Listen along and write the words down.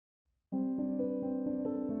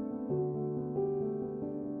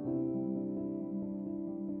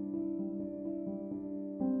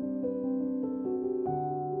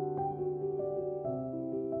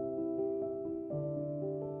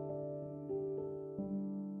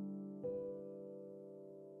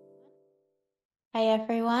Hi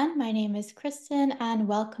everyone, my name is Kristen and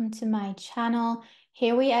welcome to my channel.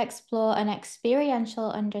 Here we explore an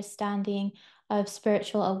experiential understanding of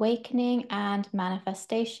spiritual awakening and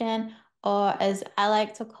manifestation, or as I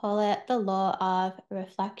like to call it, the law of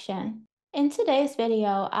reflection. In today's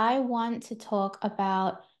video, I want to talk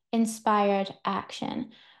about inspired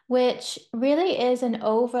action, which really is an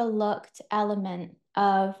overlooked element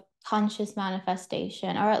of conscious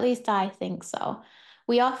manifestation, or at least I think so.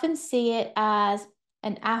 We often see it as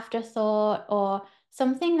an afterthought or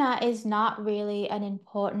something that is not really an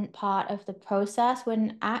important part of the process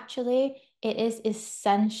when actually it is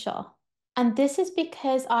essential. And this is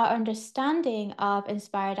because our understanding of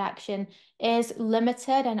inspired action is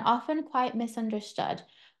limited and often quite misunderstood.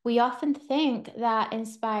 We often think that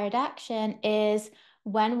inspired action is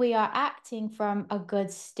when we are acting from a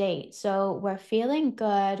good state. So we're feeling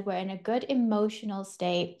good, we're in a good emotional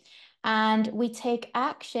state, and we take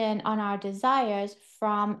action on our desires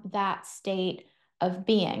from that state of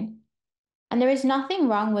being. And there is nothing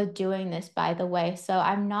wrong with doing this, by the way, so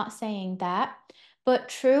I'm not saying that. But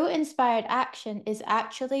true inspired action is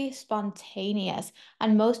actually spontaneous,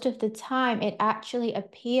 and most of the time it actually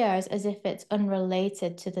appears as if it's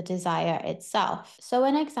unrelated to the desire itself. So,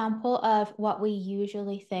 an example of what we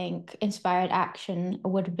usually think inspired action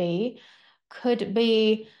would be could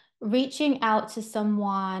be reaching out to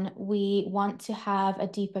someone we want to have a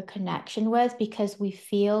deeper connection with because we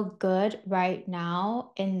feel good right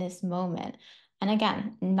now in this moment. And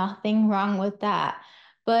again, nothing wrong with that.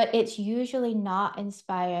 But it's usually not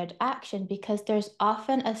inspired action because there's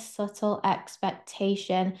often a subtle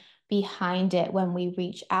expectation behind it when we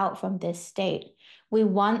reach out from this state. We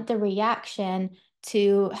want the reaction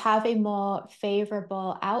to have a more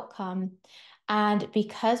favorable outcome. And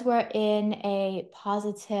because we're in a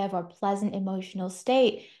positive or pleasant emotional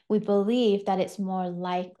state, we believe that it's more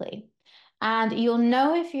likely. And you'll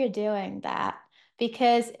know if you're doing that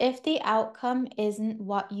because if the outcome isn't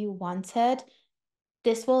what you wanted,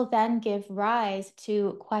 this will then give rise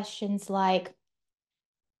to questions like,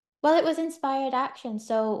 well, it was inspired action,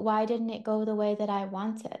 so why didn't it go the way that I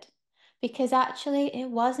wanted? Because actually, it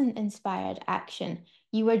wasn't inspired action.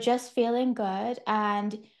 You were just feeling good,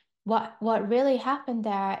 and what really happened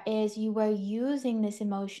there is you were using this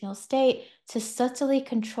emotional state to subtly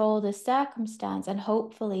control the circumstance and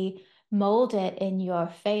hopefully mold it in your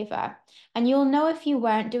favor. And you'll know if you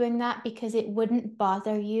weren't doing that because it wouldn't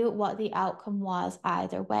bother you what the outcome was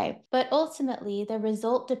either way. But ultimately, the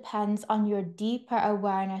result depends on your deeper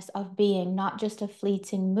awareness of being, not just a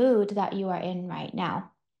fleeting mood that you are in right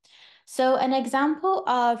now. So, an example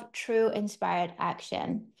of true inspired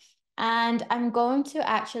action. And I'm going to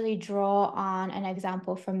actually draw on an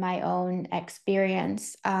example from my own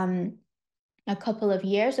experience. A couple of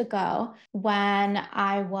years ago when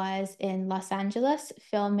I was in Los Angeles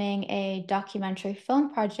filming a documentary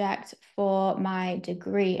film project for my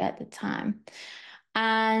degree at the time.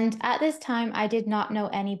 And at this time, I did not know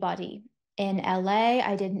anybody in LA.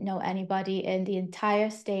 I didn't know anybody in the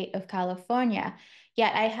entire state of California.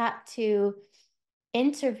 Yet I had to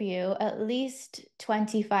interview at least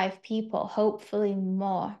 25 people, hopefully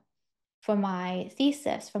more, for my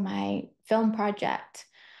thesis, for my film project.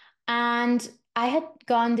 And I had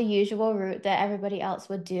gone the usual route that everybody else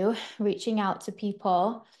would do, reaching out to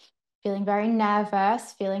people, feeling very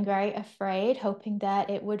nervous, feeling very afraid, hoping that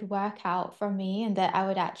it would work out for me and that I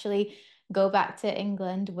would actually go back to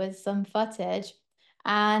England with some footage.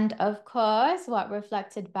 And of course, what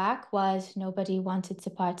reflected back was nobody wanted to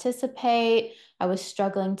participate. I was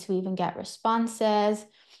struggling to even get responses.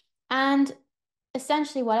 And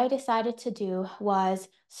essentially, what I decided to do was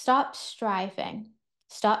stop striving,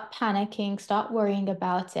 stop panicking, stop worrying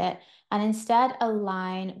about it, and instead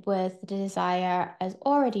align with the desire as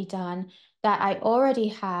already done, that I already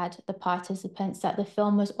had the participants, that the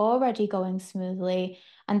film was already going smoothly,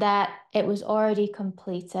 and that it was already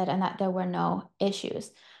completed, and that there were no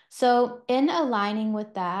issues. So, in aligning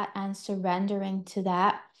with that and surrendering to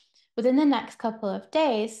that, within the next couple of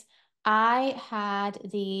days, I had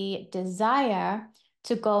the desire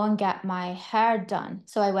to go and get my hair done.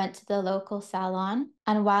 So I went to the local salon,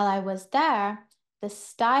 and while I was there, the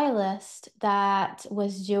stylist that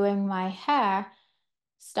was doing my hair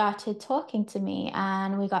started talking to me,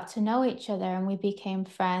 and we got to know each other and we became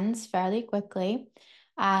friends fairly quickly.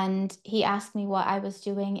 And he asked me what I was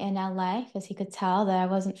doing in LA because he could tell that I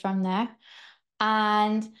wasn't from there.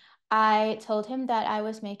 And I told him that I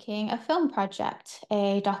was making a film project,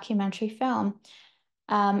 a documentary film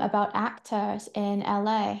about actors in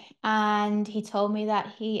LA. And he told me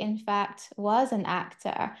that he, in fact, was an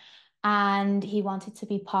actor and he wanted to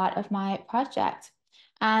be part of my project.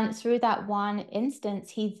 And through that one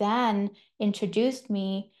instance, he then introduced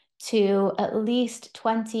me to at least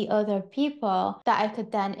 20 other people that I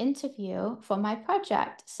could then interview for my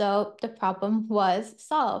project. So the problem was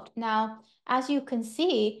solved. Now, as you can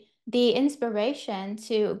see, the inspiration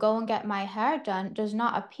to go and get my hair done does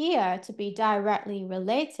not appear to be directly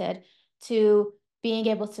related to being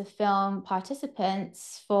able to film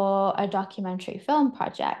participants for a documentary film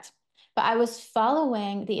project. But I was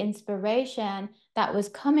following the inspiration that was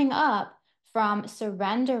coming up from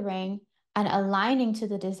surrendering and aligning to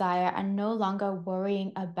the desire and no longer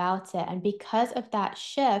worrying about it. And because of that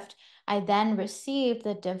shift, I then received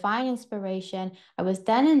the divine inspiration. I was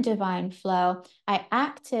then in divine flow. I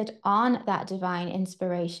acted on that divine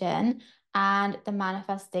inspiration, and the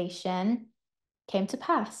manifestation came to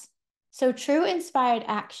pass. So, true inspired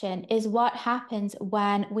action is what happens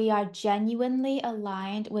when we are genuinely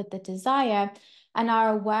aligned with the desire and our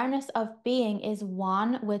awareness of being is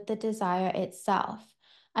one with the desire itself.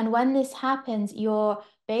 And when this happens, your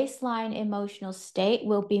baseline emotional state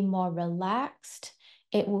will be more relaxed.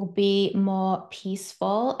 It will be more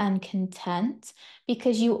peaceful and content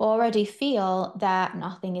because you already feel that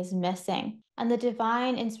nothing is missing. And the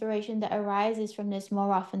divine inspiration that arises from this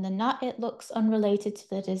more often than not, it looks unrelated to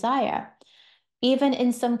the desire. Even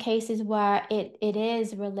in some cases where it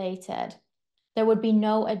is related, there would be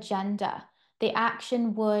no agenda. The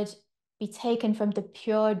action would be taken from the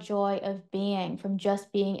pure joy of being, from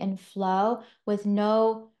just being in flow with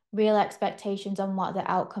no real expectations on what the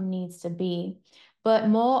outcome needs to be. But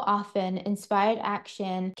more often, inspired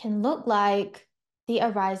action can look like the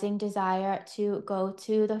arising desire to go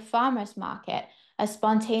to the farmer's market, a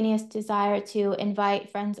spontaneous desire to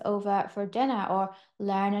invite friends over for dinner or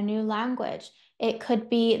learn a new language. It could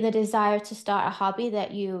be the desire to start a hobby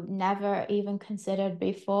that you never even considered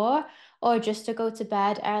before, or just to go to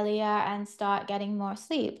bed earlier and start getting more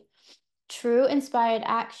sleep. True inspired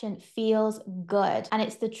action feels good, and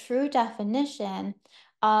it's the true definition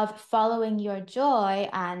of following your joy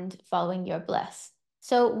and following your bliss.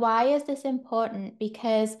 So, why is this important?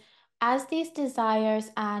 Because as these desires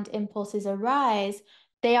and impulses arise,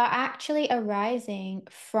 they are actually arising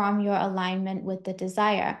from your alignment with the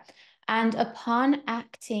desire. And upon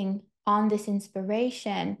acting on this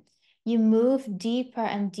inspiration, you move deeper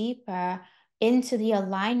and deeper into the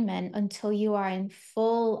alignment until you are in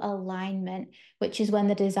full alignment, which is when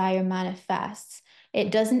the desire manifests.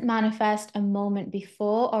 It doesn't manifest a moment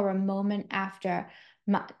before or a moment after.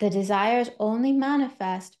 The desires only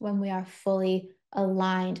manifest when we are fully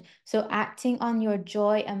aligned. So, acting on your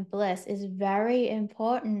joy and bliss is very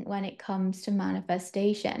important when it comes to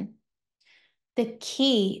manifestation. The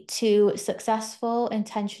key to successful,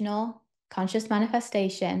 intentional, conscious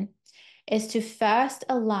manifestation is to first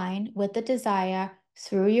align with the desire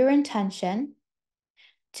through your intention,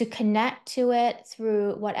 to connect to it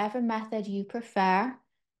through whatever method you prefer.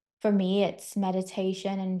 For me, it's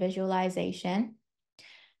meditation and visualization.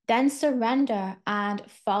 Then surrender and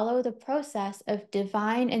follow the process of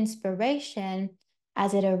divine inspiration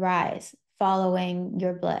as it arises, following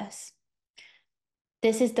your bliss.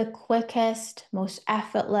 This is the quickest, most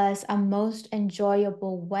effortless, and most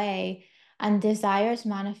enjoyable way, and desires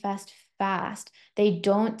manifest fast. They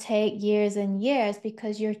don't take years and years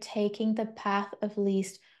because you're taking the path of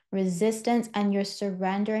least resistance and you're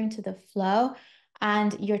surrendering to the flow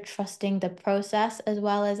and you're trusting the process as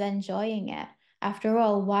well as enjoying it. After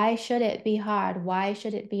all, why should it be hard? Why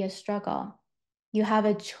should it be a struggle? You have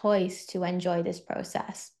a choice to enjoy this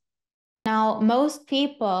process. Now, most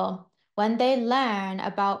people, when they learn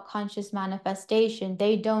about conscious manifestation,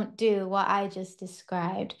 they don't do what I just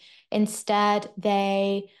described. Instead,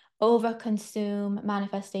 they overconsume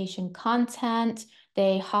manifestation content.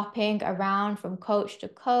 They hopping around from coach to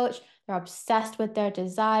coach. They're obsessed with their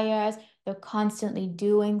desires. They're constantly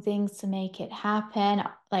doing things to make it happen,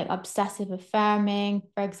 like obsessive affirming,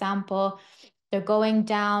 for example. They're going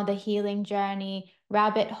down the healing journey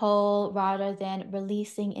rabbit hole rather than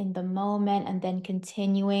releasing in the moment and then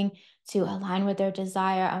continuing to align with their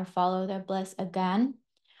desire and follow their bliss again.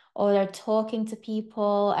 Or they're talking to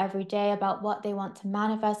people every day about what they want to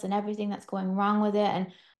manifest and everything that's going wrong with it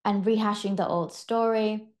and rehashing the old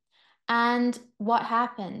story. And what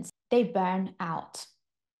happens? They burn out.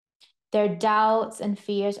 Their doubts and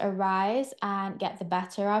fears arise and get the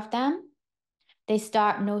better of them. They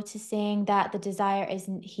start noticing that the desire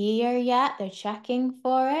isn't here yet. They're checking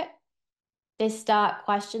for it. They start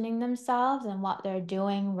questioning themselves and what they're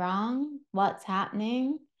doing wrong, what's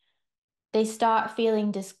happening. They start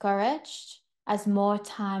feeling discouraged. As more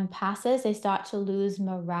time passes, they start to lose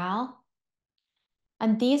morale.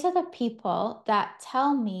 And these are the people that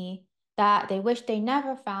tell me that they wish they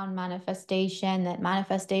never found manifestation, that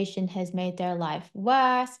manifestation has made their life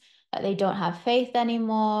worse, that they don't have faith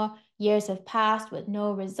anymore. Years have passed with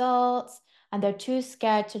no results, and they're too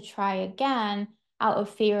scared to try again out of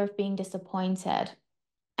fear of being disappointed.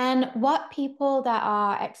 And what people that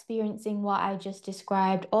are experiencing what I just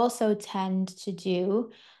described also tend to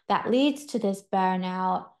do that leads to this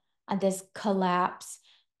burnout and this collapse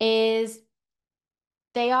is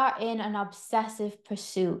they are in an obsessive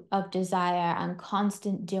pursuit of desire and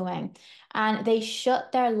constant doing, and they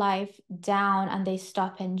shut their life down and they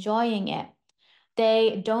stop enjoying it.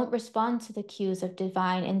 They don't respond to the cues of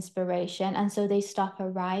divine inspiration, and so they stop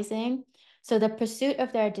arising. So the pursuit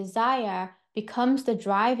of their desire becomes the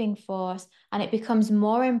driving force, and it becomes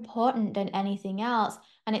more important than anything else.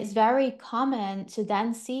 And it's very common to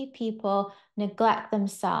then see people neglect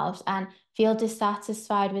themselves and feel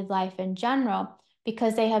dissatisfied with life in general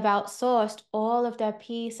because they have outsourced all of their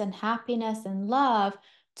peace and happiness and love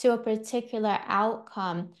to a particular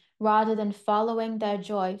outcome rather than following their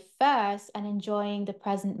joy first and enjoying the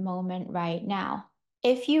present moment right now.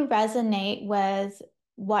 If you resonate with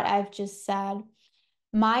what I've just said,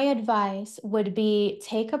 my advice would be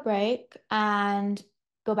take a break and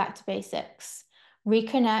go back to basics.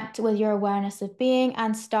 Reconnect with your awareness of being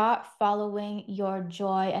and start following your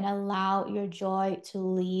joy and allow your joy to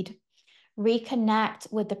lead.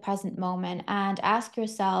 Reconnect with the present moment and ask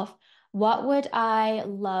yourself, what would I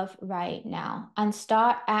love right now? And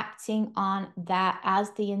start acting on that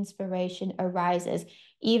as the inspiration arises,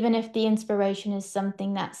 even if the inspiration is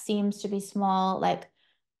something that seems to be small, like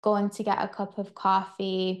going to get a cup of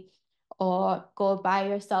coffee or go buy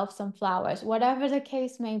yourself some flowers, whatever the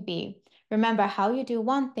case may be. Remember, how you do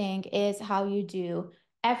one thing is how you do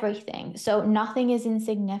everything. So nothing is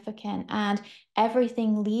insignificant, and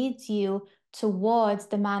everything leads you towards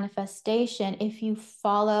the manifestation if you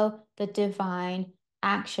follow the divine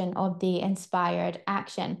action or the inspired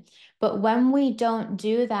action. But when we don't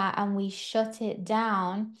do that and we shut it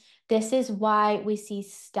down, this is why we see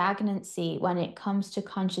stagnancy when it comes to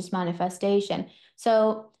conscious manifestation.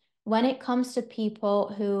 So when it comes to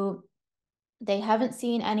people who they haven't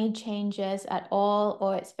seen any changes at all,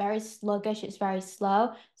 or it's very sluggish, it's very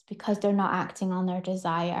slow. It's because they're not acting on their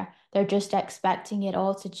desire. They're just expecting it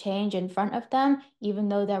all to change in front of them, even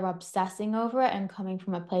though they're obsessing over it and coming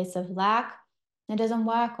from a place of lack. It doesn't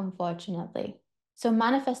work, unfortunately. So,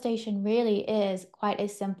 manifestation really is quite a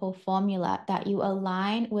simple formula that you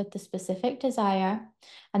align with the specific desire,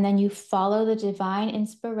 and then you follow the divine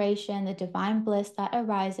inspiration, the divine bliss that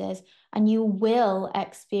arises, and you will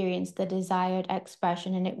experience the desired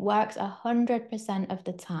expression, and it works 100% of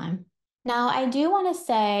the time. Now, I do want to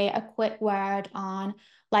say a quick word on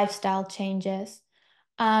lifestyle changes,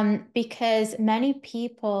 because many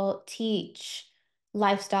people teach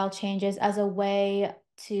lifestyle changes as a way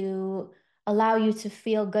to allow you to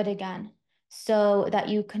feel good again so that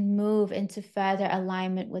you can move into further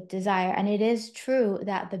alignment with desire. And it is true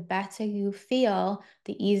that the better you feel,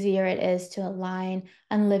 the easier it is to align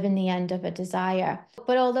and live in the end of a desire.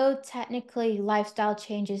 But although technically lifestyle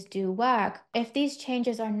changes do work, if these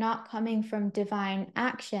changes are not coming from divine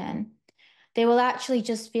action, they will actually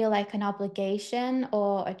just feel like an obligation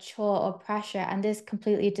or a chore or pressure, and this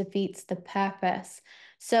completely defeats the purpose.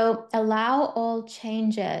 So allow all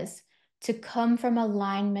changes to come from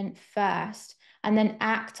alignment first, and then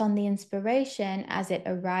act on the inspiration as it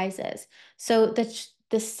arises. So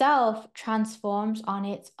the self transforms on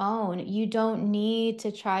its own. You don't need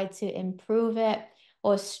to try to improve it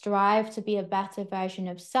or strive to be a better version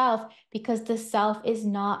of self, because the self is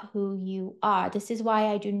not who you are. This is why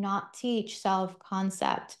I do not teach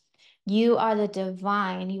self-concept. You are the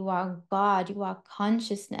divine, you are God, you are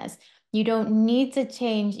consciousness. You don't need to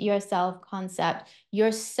change your self-concept.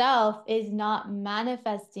 Yourself is not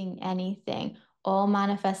manifesting anything. All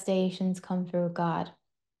manifestations come through God.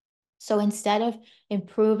 So instead of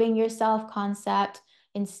improving your self-concept,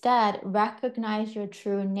 instead recognize your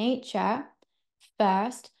true nature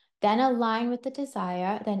first, then align with the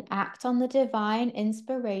desire, then act on the divine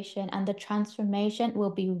inspiration, and the transformation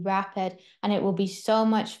will be rapid and it will be so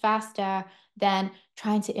much faster than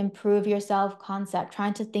trying to improve your self-concept,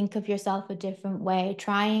 trying to think of yourself a different way,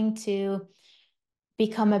 trying to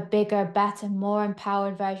become a bigger, better, more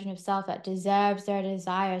empowered version of self that deserves their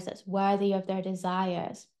desires, that's worthy of their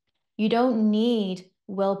desires. You don't need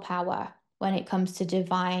willpower when it comes to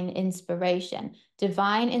divine inspiration.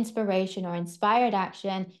 Divine inspiration or inspired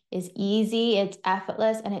action is easy, it's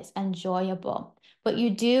effortless, and it's enjoyable. But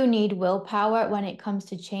you do need willpower when it comes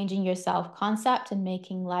to changing your self-concept and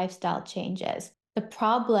making lifestyle changes. The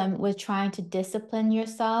problem with trying to discipline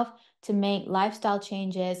yourself to make lifestyle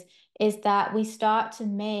changes is that we start to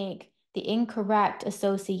make the incorrect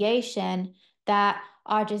association that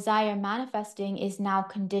our desire manifesting is now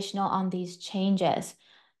conditional on these changes.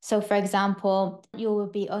 So, for example, you will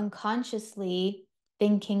be unconsciously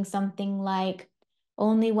thinking something like,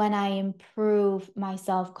 only when I improve my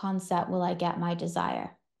self-concept will I get my desire.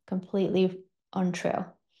 Completely untrue.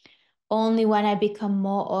 Only when I become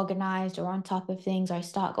more organized or on top of things, or I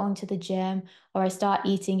start going to the gym, or I start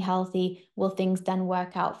eating healthy, will things then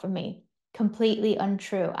work out for me. Completely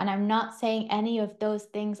untrue. And I'm not saying any of those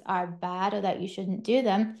things are bad or that you shouldn't do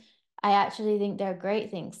them. I actually think they're great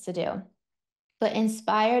things to do. But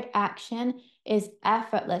inspired action is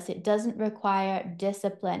effortless. It doesn't require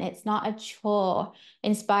discipline. It's not a chore.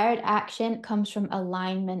 Inspired action comes from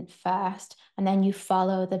alignment first, and then you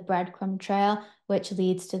follow the breadcrumb trail, which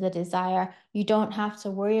leads to the desire. You don't have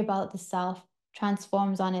to worry about the self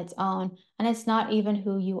transforms on its own, and it's not even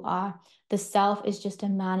who you are. The self is just a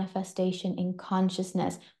manifestation in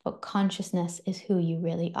consciousness, but consciousness is who you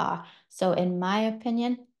really are. So, in my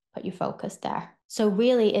opinion, put your focus there. So,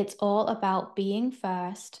 really, it's all about being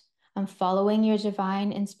first and following your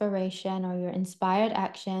divine inspiration or your inspired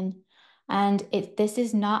action. And this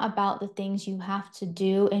is not about the things you have to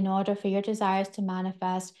do in order for your desires to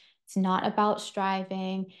manifest. It's not about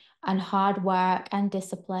striving and hard work and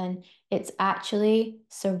discipline. It's actually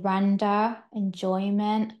surrender,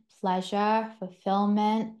 enjoyment, pleasure,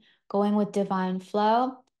 fulfillment, going with divine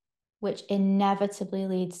flow, which inevitably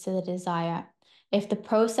leads to the desire. If the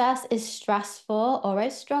process is stressful or a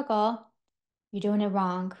struggle, you're doing it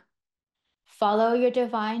wrong. Follow your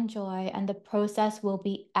divine joy and the process will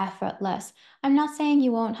be effortless. I'm not saying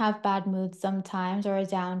you won't have bad moods sometimes or a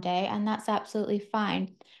down day, and that's absolutely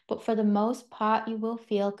fine. But for the most part, you will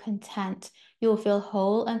feel content. You will feel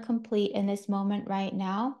whole and complete in this moment right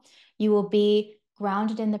now. You will be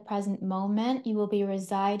grounded in the present moment. You will be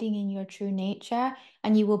residing in your true nature,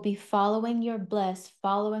 and you will be following your bliss,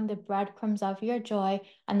 following the breadcrumbs of your joy,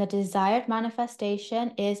 and the desired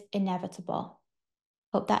manifestation is inevitable.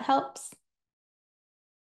 Hope that helps.